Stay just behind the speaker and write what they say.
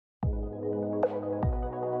Hello,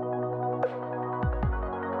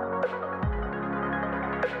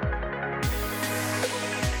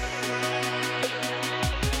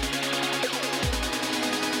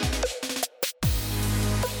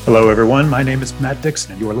 everyone. My name is Matt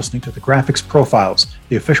Dixon, and you are listening to the Graphics Profiles,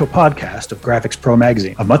 the official podcast of Graphics Pro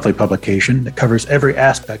Magazine, a monthly publication that covers every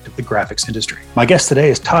aspect of the graphics industry. My guest today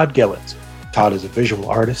is Todd Gilens. Todd is a visual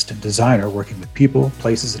artist and designer working with people,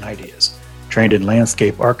 places, and ideas. Trained in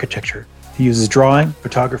landscape architecture, he uses drawing,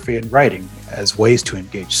 photography, and writing as ways to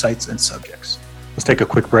engage sites and subjects. Let's take a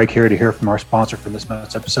quick break here to hear from our sponsor for this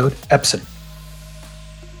month's episode, Epson.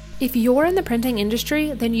 If you're in the printing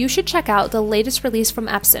industry, then you should check out the latest release from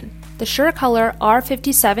Epson, the SureColor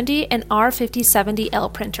R5070 and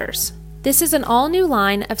R5070L printers. This is an all-new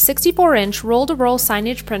line of 64-inch roll-to-roll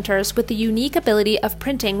signage printers with the unique ability of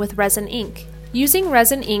printing with resin ink. Using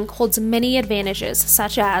resin ink holds many advantages,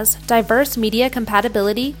 such as diverse media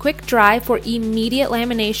compatibility, quick dry for immediate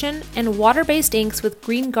lamination, and water-based inks with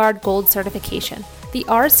Green Guard Gold certification. The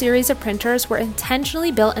R series of printers were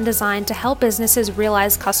intentionally built and designed to help businesses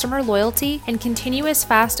realize customer loyalty and continuous,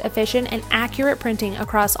 fast, efficient, and accurate printing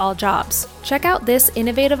across all jobs. Check out this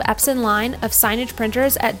innovative Epson line of signage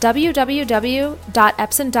printers at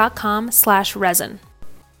www.epson.com/resin.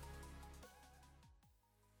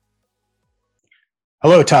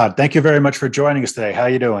 Hello, Todd. Thank you very much for joining us today. How are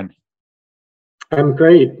you doing? I'm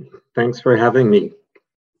great. Thanks for having me.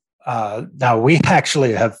 Now, we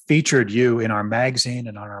actually have featured you in our magazine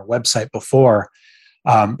and on our website before.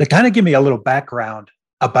 But kind of give me a little background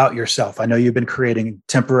about yourself. I know you've been creating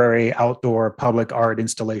temporary outdoor public art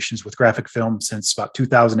installations with graphic film since about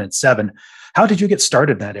 2007. How did you get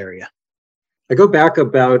started in that area? I go back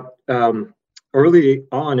about early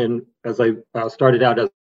on, and as I started out as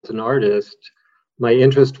an artist, my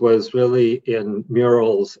interest was really in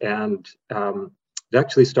murals, and it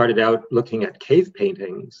actually started out looking at cave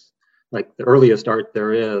paintings, like the earliest art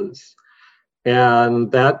there is.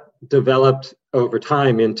 And that developed over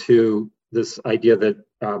time into this idea that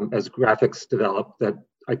as graphics developed, that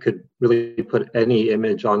I could really put any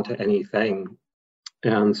image onto anything.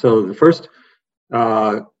 And so the first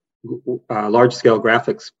large-scale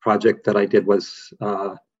graphics project that I did was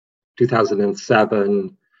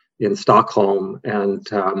 2007 in Stockholm, and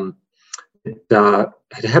it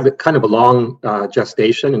had kind of a long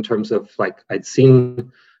gestation in terms of, like, I'd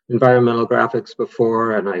seen environmental graphics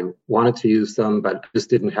before and I wanted to use them, but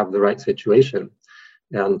just didn't have the right situation.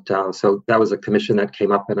 And so that was a commission that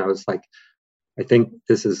came up, and I was like, I think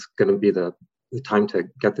this is going to be the time to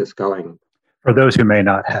get this going. For those who may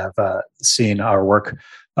not have seen our work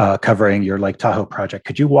covering your Lake Tahoe project,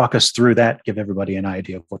 could you walk us through that, give everybody an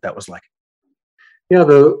idea of what that was like? Yeah,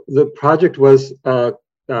 the project was a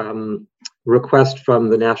request from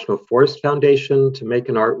the National Forest Foundation to make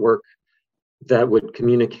an artwork that would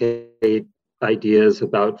communicate ideas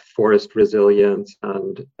about forest resilience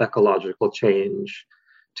and ecological change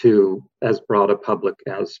to as broad a public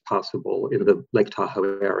as possible in the Lake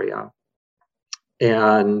Tahoe area.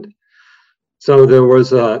 And so there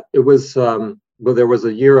was a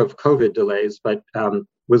year of COVID delays, but it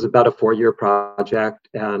was about a 4-year project,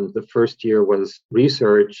 and the first year was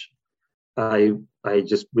research. I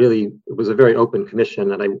just really, it was a very open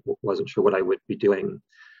commission, and I wasn't sure what I would be doing.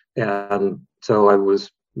 And so I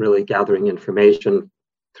was really gathering information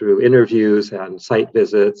through interviews and site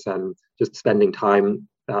visits and just spending time.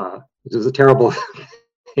 It was a terrible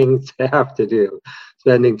thing to have to do,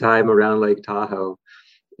 spending time around Lake Tahoe.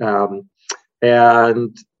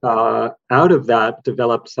 And out of that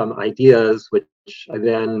developed some ideas, which I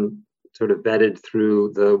then sort of vetted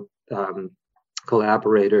through the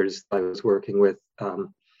collaborators I was working with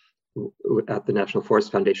at the National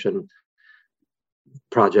Forest Foundation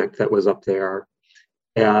project that was up there.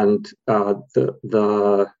 And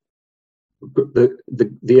the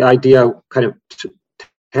idea kind of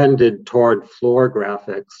tended toward floor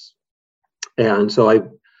graphics. And so I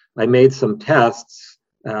made some tests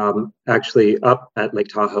actually up at Lake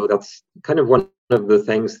Tahoe. That's kind of one of the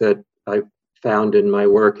things that I found in my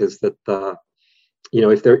work, is that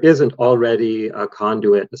if there isn't already a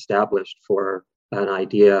conduit established for an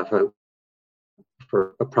idea, for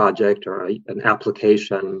a project or an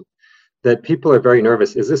application, that people are very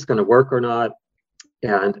nervous. Is this going to work or not?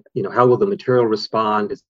 And how will the material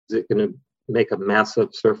respond? Is it going to make a mess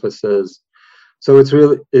of surfaces? So it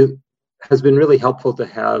has been really helpful to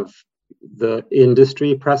have the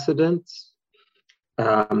industry precedents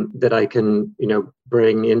that I can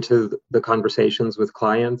bring into the conversations with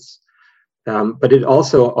clients. But it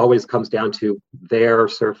also always comes down to their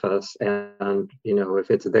surface, and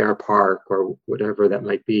if it's their park or whatever that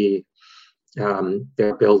might be,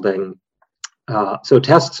 their building. So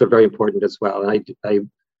tests are very important as well. And I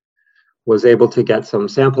was able to get some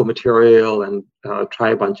sample material and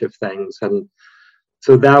try a bunch of things. And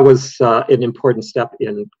so that was an important step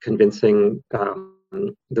in convincing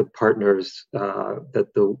the partners that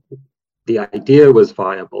the idea was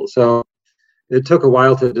viable. So it took a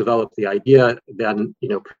while to develop the idea, then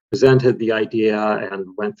presented the idea and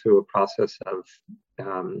went through a process of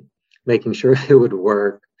making sure it would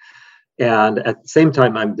work. And at the same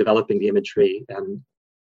time, I'm developing the imagery. And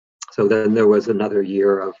so then there was another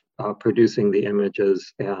year of producing the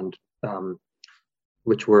images, and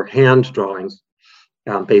which were hand drawings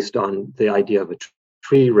based on the idea of a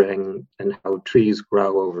tree ring and how trees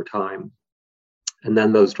grow over time. And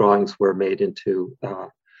then those drawings were made into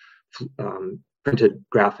printed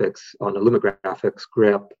graphics on a Lumigraphics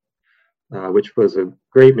grip, which was a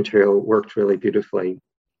great material, worked really beautifully.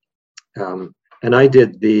 And I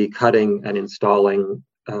did the cutting and installing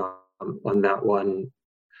on that one.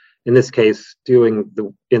 In this case, doing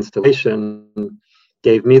the installation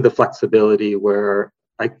gave me the flexibility where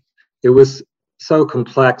it was so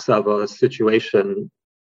complex of a situation.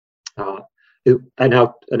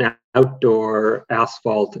 An outdoor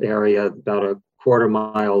asphalt area about a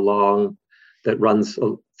quarter-mile long that runs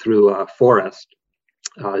through a forest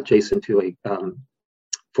adjacent to a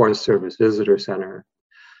Forest Service visitor center.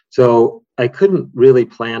 So I couldn't really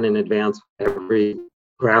plan in advance where every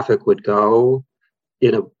graphic would go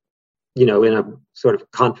in a sort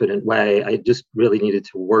of confident way. I just really needed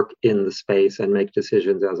to work in the space and make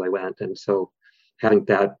decisions as I went. And so having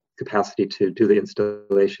that capacity to do the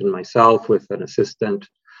installation myself with an assistant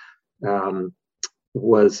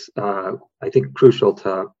was, I think, crucial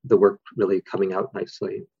to the work really coming out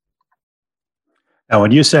nicely. Now,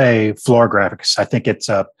 when you say floor graphics, I think it's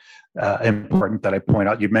important that I point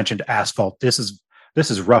out. You mentioned asphalt. This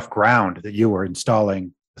is rough ground that you were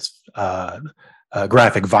installing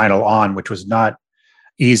graphic vinyl on, which was not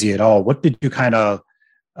easy at all. What did you kind of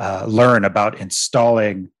learn about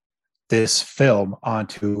installing this film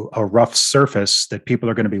onto a rough surface that people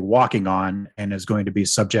are going to be walking on and is going to be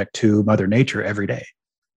subject to Mother Nature every day?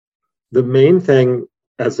 The main thing,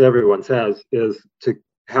 as everyone says, is to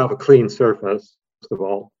have a clean surface, first of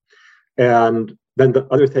all. And then the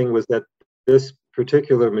other thing was that this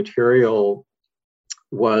particular material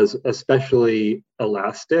was especially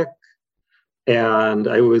elastic, and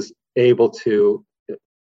I was able to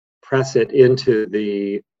press it into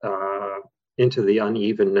the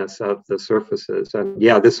unevenness of the surfaces. And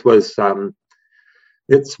yeah, this was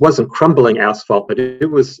it wasn't crumbling asphalt, but it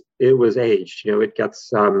was aged. It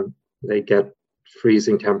gets they get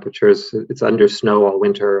freezing temperatures. It's under snow all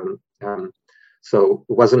winter, so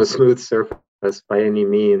it wasn't a smooth surface by any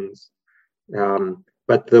means.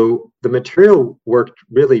 But the material worked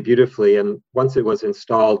really beautifully, and once it was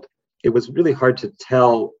installed, it was really hard to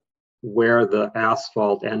tell where the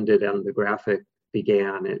asphalt ended and the graphic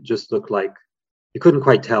began. It just looked like you couldn't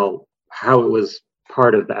quite tell how it was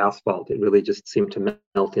part of the asphalt. It really just seemed to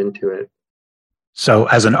melt into it. So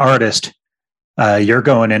as an artist, you're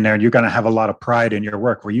going in there and you're going to have a lot of pride in your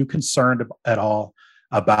work. Were you concerned at all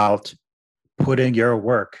about putting your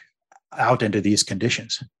work out into these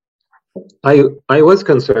conditions? I was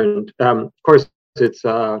concerned. Of course, it's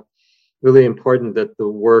really important that the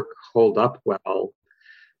work hold up well.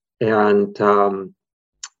 And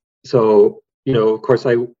so, of course,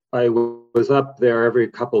 I was up there every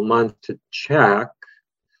couple months to check.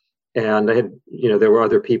 And I had, there were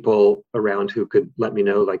other people around who could let me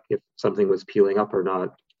know, like, if something was peeling up or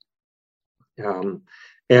not.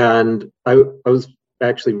 And I was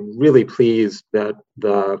actually really pleased that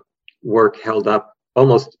the work held up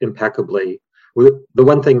almost impeccably. The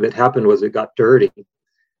one thing that happened was it got dirty,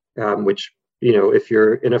 which, if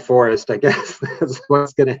you're in a forest, I guess that's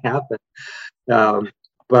what's going to happen. And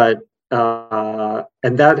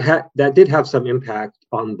that did have some impact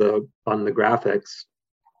on the graphics.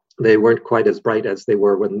 They weren't quite as bright as they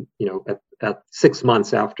were when, at 6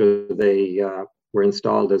 months after they were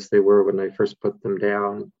installed as they were when I first put them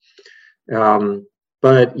down.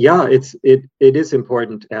 But yeah, it is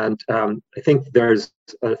important, and I think there's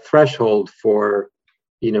a threshold for,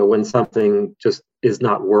 when something just is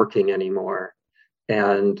not working anymore,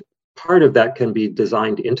 and part of that can be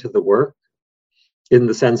designed into the work, in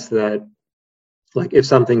the sense that, like, if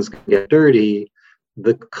something's going to get dirty,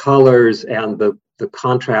 the colors and the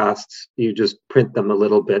contrasts, you just print them a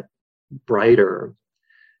little bit brighter,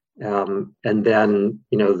 and then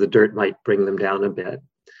the dirt might bring them down a bit.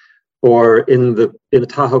 Or in the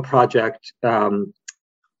Tahoe project, I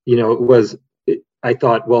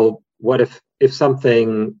thought, well, what if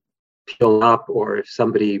something peeled up, or if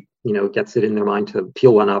somebody gets it in their mind to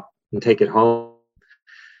peel one up and take it home,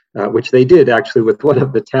 which they did actually with one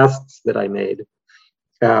of the tests that I made.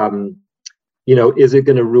 Is it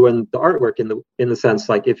going to ruin the artwork in the sense,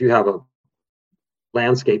 like if you have a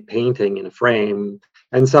landscape painting in a frame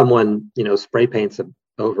and someone spray paints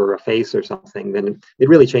over a face or something, then it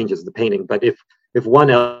really changes the painting. But if one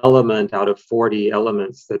element out of 40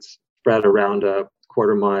 elements that's spread around a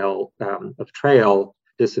quarter mile of trail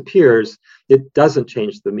disappears, it doesn't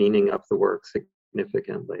change the meaning of the work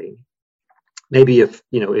significantly. Maybe if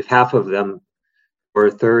half of them or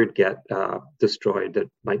a third get destroyed, that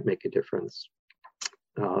might make a difference.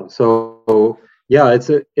 So yeah,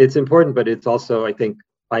 it's important, but it's also, I think,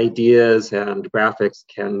 ideas and graphics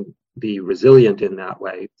can be resilient in that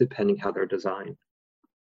way, depending how they're designed.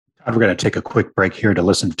 Todd, we're going to take a quick break here to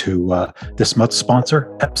listen to this month's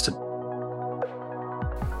sponsor, Epson.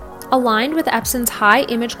 Aligned with Epson's high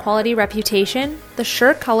image quality reputation, the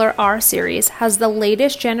SureColor R series has the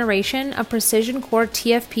latest generation of precision core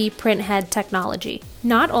TFP printhead technology.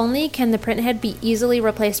 Not only can the printhead be easily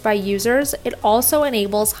replaced by users, it also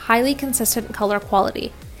enables highly consistent color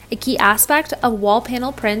quality, a key aspect of wall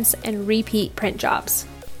panel prints and repeat print jobs.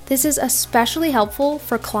 This is especially helpful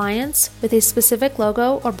for clients with a specific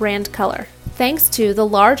logo or brand color. Thanks to the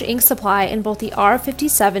large ink supply in both the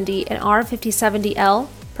R5070 and R5070L,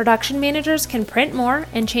 production managers can print more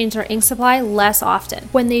and change their ink supply less often.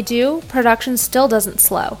 When they do, production still doesn't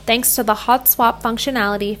slow, thanks to the hot swap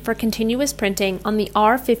functionality for continuous printing on the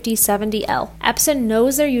R5070L. Epson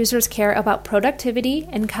knows their users care about productivity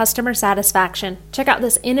and customer satisfaction. Check out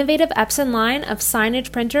this innovative Epson line of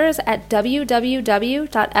signage printers at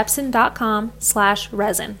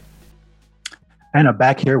www.epson.com/resin. And I'm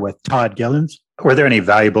back here with Todd Gilens. Were there any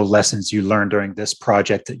valuable lessons you learned during this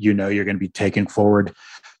project that you're going to be taking forward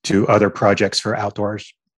to other projects for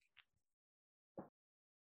outdoors?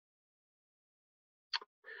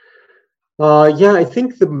 Yeah, I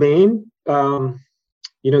think the main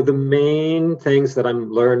things that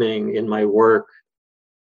I'm learning in my work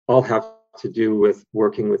all have to do with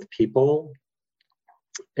working with people.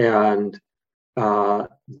 And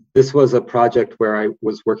this was a project where I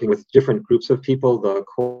was working with different groups of people, the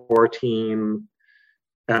core team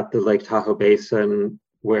at the Lake Tahoe Basin,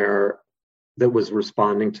 that was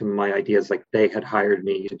responding to my ideas. Like, they had hired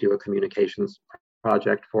me to do a communications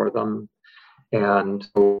project for them. And,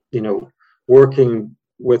 working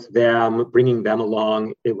with them, bringing them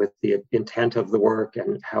along with the intent of the work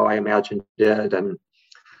and how I imagined it, and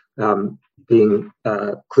being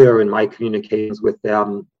clear in my communications with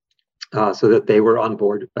them so that they were on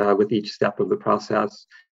board with each step of the process.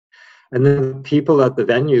 And then people at the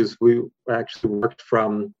venues, we actually worked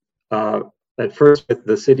from at first with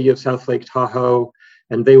the city of South Lake Tahoe,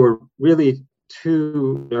 and they were really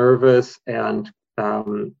too nervous and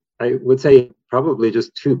I would say probably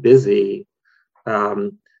just too busy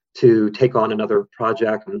to take on another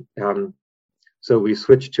project. And so we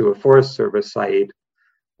switched to a Forest Service site.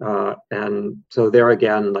 And so there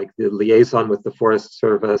again, like the liaison with the Forest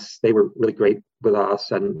Service, they were really great with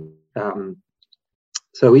us. And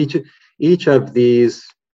so each of these,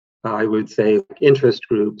 I would say, interest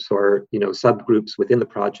groups or subgroups within the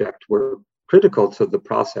project were critical to the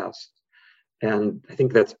process. And I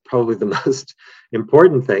think that's probably the most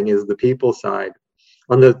important thing, is the people side.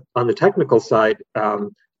 On the technical side, I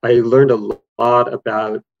learned a lot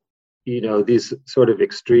about these sort of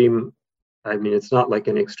extreme. I mean, it's not like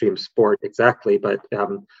an extreme sport exactly, but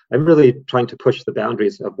I'm really trying to push the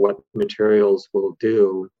boundaries of what materials will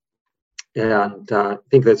do. And I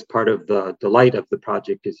think that's part of the delight of the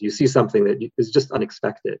project, is you see something that is just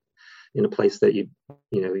unexpected in a place that you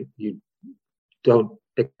don't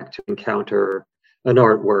expect to encounter an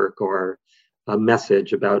artwork or a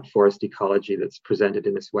message about forest ecology that's presented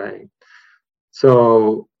in this way.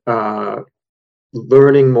 So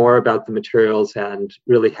learning more about the materials and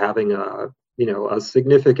really having a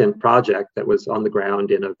significant project that was on the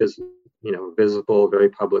ground in a visible, very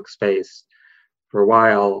public space for a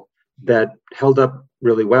while, that held up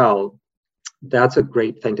really well. That's a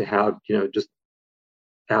great thing to have, just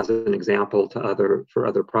as an example for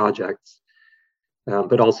other projects,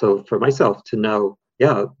 but also for myself to know,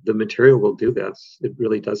 yeah, the material will do this. It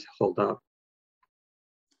really does hold up.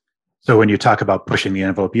 So when you talk about pushing the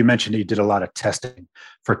envelope, you mentioned you did a lot of testing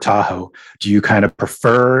for Tahoe. Do you kind of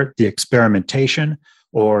prefer the experimentation,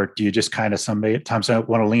 or do you just kind of sometimes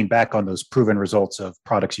want to lean back on those proven results of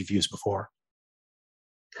products you've used before?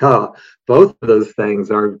 Both of those things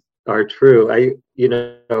are true.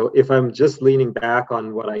 If I'm just leaning back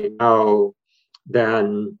on what I know,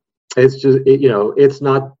 then it's just it's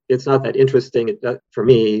not that interesting for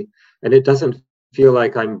me, and it doesn't feel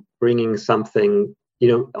like I'm bringing something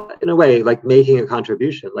in a way, like making a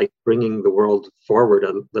contribution, like bringing the world forward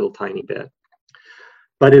a little tiny bit.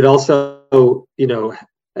 But it also,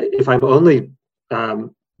 if I'm only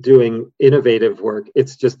doing innovative work,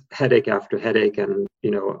 it's just headache after headache and,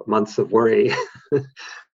 months of worry.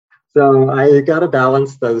 So I got to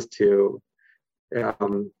balance those two.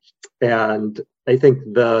 And I think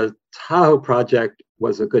the Tahoe project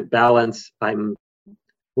was a good balance. I'm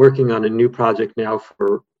working on a new project now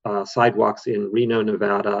for sidewalks in Reno,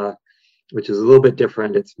 Nevada, which is a little bit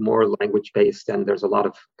different. It's more language-based, and there's a lot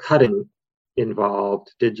of cutting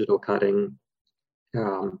involved, digital cutting.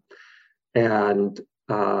 So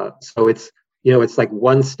it's like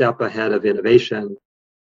one step ahead of innovation,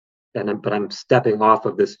 but I'm stepping off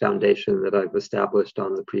of this foundation that I've established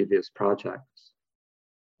on the previous projects.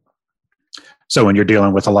 So when you're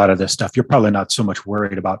dealing with a lot of this stuff, you're probably not so much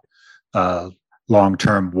worried about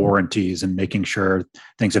long-term warranties and making sure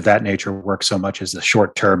things of that nature work so much as the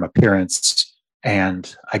short-term appearance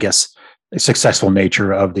and, I guess, the successful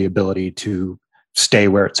nature of the ability to stay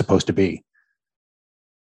where it's supposed to be.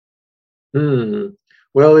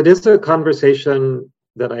 Well, it is a conversation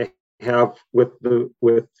that I have with the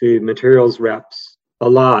materials reps a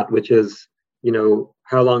lot, which is,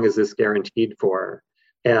 how long is this guaranteed for?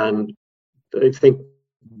 And I think,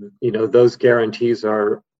 those guarantees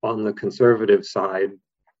are on the conservative side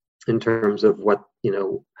in terms of what,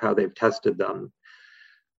 how they've tested them.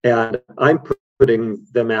 And I'm putting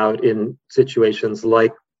them out in situations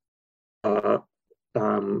like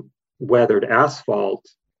weathered asphalt,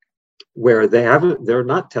 where they're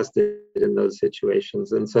not tested in those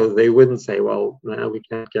situations. And so they wouldn't say, well, no, we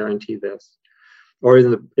can't guarantee this. Or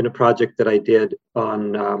in a project that I did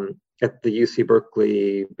on at the UC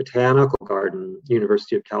Berkeley Botanical Garden,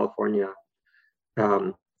 University of California,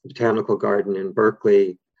 Botanical Garden in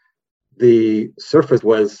Berkeley, the surface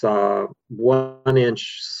was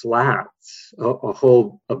 1-inch slats,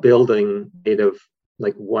 a building made of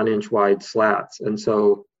like 1-inch wide slats. And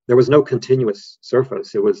so there was no continuous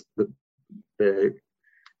surface. It was the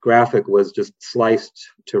graphic was just sliced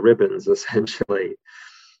to ribbons, essentially.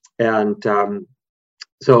 And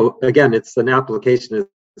so again, it's an application.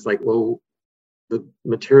 It's like, well, the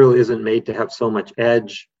material isn't made to have so much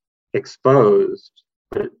edge exposed,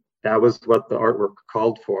 but that was what the artwork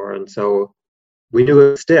called for. And so we knew it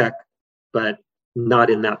would stick, but not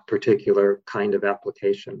in that particular kind of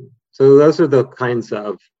application. So those are the kinds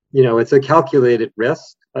of, it's a calculated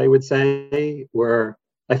risk, I would say, where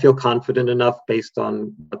I feel confident enough based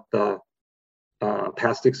on what the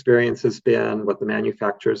past experience has been, what the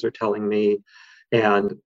manufacturers are telling me,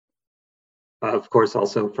 and of course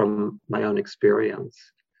also from my own experience.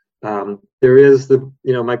 There is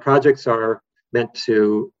my projects are meant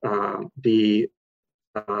to be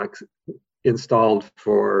installed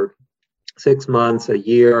for 6 months, a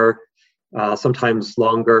year, sometimes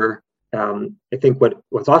longer. I think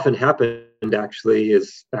what's often happened actually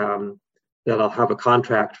is that I'll have a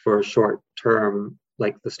contract for a short term,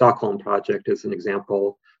 like the Stockholm project as an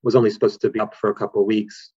example, was only supposed to be up for a couple of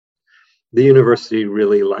weeks. The university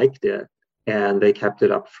really liked it, and they kept it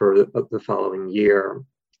up for the following year.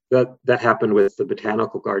 That happened with the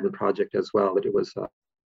Botanical Garden project as well, that it was a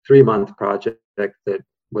 3-month project that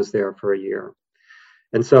was there for a year.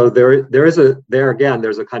 And so there's a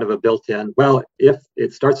kind of a built-in, well, if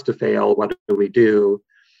it starts to fail, what do we do?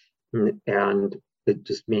 And it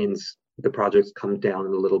just means the projects come down a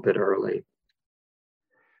little bit early.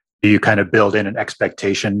 Do you kind of build in an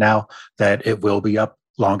expectation now that it will be up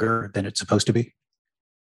longer than it's supposed to be?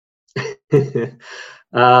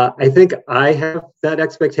 I think I have that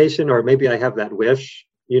expectation, or maybe I have that wish.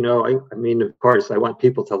 I mean, of course, I want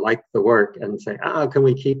people to like the work and say, can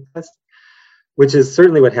we keep this? Which is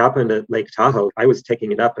certainly what happened at Lake Tahoe. I was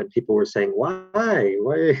taking it up and people were saying, why?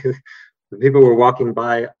 People were walking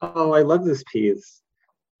by, oh, I love this piece,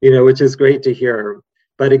 which is great to hear.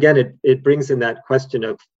 But again, it brings in that question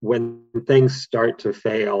of when things start to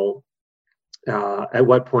fail, at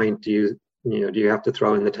what point do you have to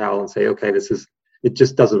throw in the towel and say, okay, it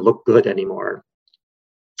just doesn't look good anymore.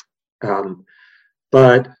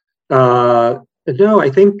 But no, I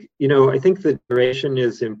think the duration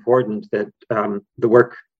is important, that the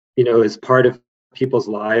work, is part of people's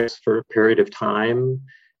lives for a period of time,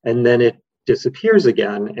 and then it disappears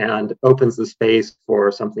again and opens the space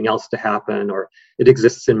for something else to happen, or it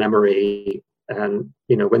exists in memory. And,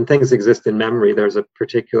 when things exist in memory, there's a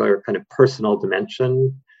particular kind of personal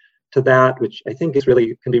dimension to that, which I think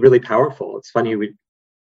can be really powerful. It's funny, we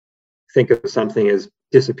think of something as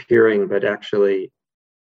disappearing, but actually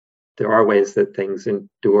there are ways that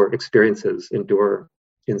experiences endure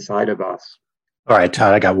inside of us. All right,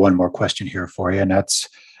 Todd, I got one more question here for you, and that's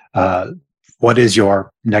what is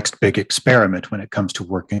your next big experiment when it comes to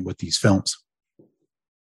working with these films?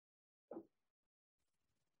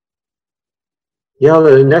 Yeah,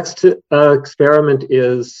 the next experiment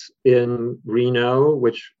is in Reno,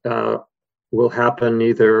 which will happen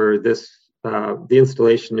either the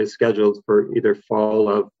installation is scheduled for either fall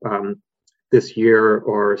of this year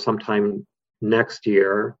or sometime next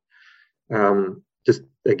year. Just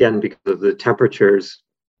again, because of the temperatures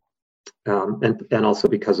and also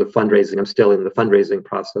because of fundraising. I'm still in the fundraising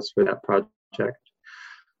process for that project.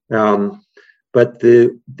 But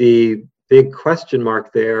the big question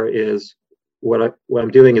mark there is what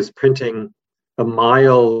I'm doing is printing a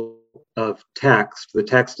mile of text. The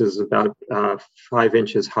text is about 5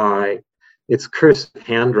 inches high. It's cursive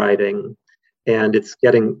handwriting, and it's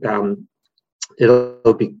getting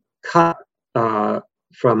it'll be cut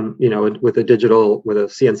from with a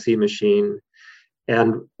CNC machine.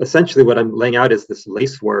 And essentially what I'm laying out is this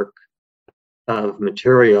lacework of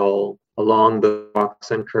material along the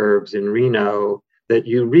walks and curbs in Reno that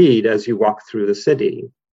you read as you walk through the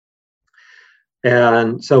city.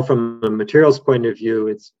 And so from a materials point of view,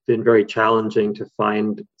 it's been very challenging to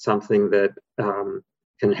find something that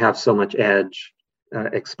can have so much edge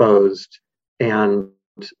exposed and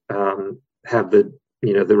have the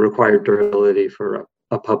required durability for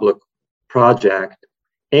a public project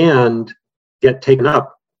and get taken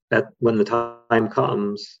up when the time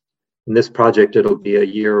comes. In this project, it'll be a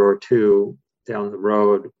year or two down the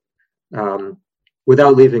road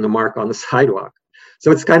without leaving a mark on the sidewalk.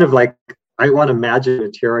 So it's kind of like, I want to magic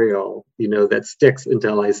material, that sticks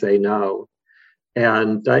until I say no.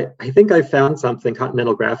 And I think I found something.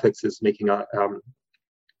 Continental Graphics is making a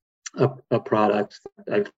product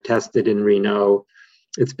I've tested in Reno.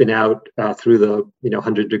 It's been out through the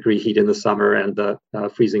 100-degree heat in the summer and the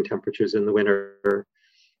freezing temperatures in the winter,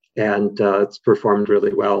 and it's performed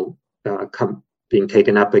really well, being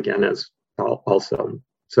taken up again as also.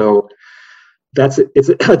 So it's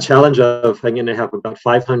a challenge of I'm going to have about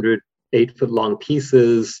 500 8-foot-long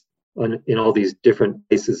pieces in all these different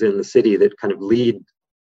places in the city that kind of lead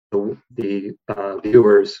the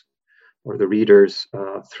viewers or the readers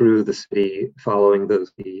through the city, following the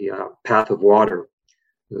path of water.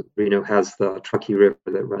 Reno has the Truckee River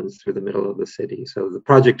that runs through the middle of the city. So the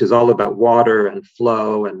project is all about water and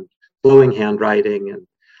flow and flowing handwriting, and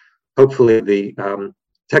hopefully the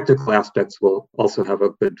technical aspects will also have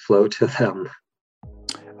a good flow to them.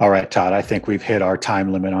 All right, Todd, I think we've hit our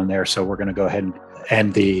time limit on there, so we're going to go ahead and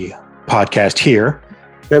end the podcast here.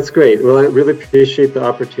 That's great. Well, I really appreciate the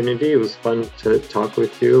opportunity. It was fun to talk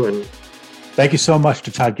with you. And thank you so much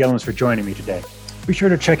to Todd Gilens for joining me today. Be sure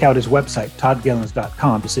to check out his website,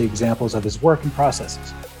 toddgilens.com, to see examples of his work and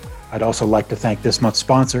processes. I'd also like to thank this month's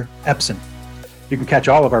sponsor, Epson. You can catch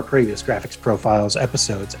all of our previous Graphics Profiles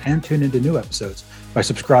episodes and tune into new episodes by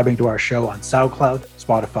subscribing to our show on SoundCloud,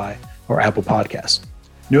 Spotify, or Apple Podcasts.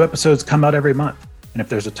 New episodes come out every month, and if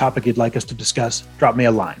there's a topic you'd like us to discuss, drop me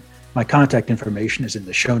a line. My contact information is in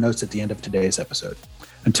the show notes at the end of today's episode.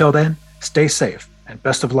 Until then, stay safe and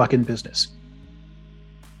best of luck in business.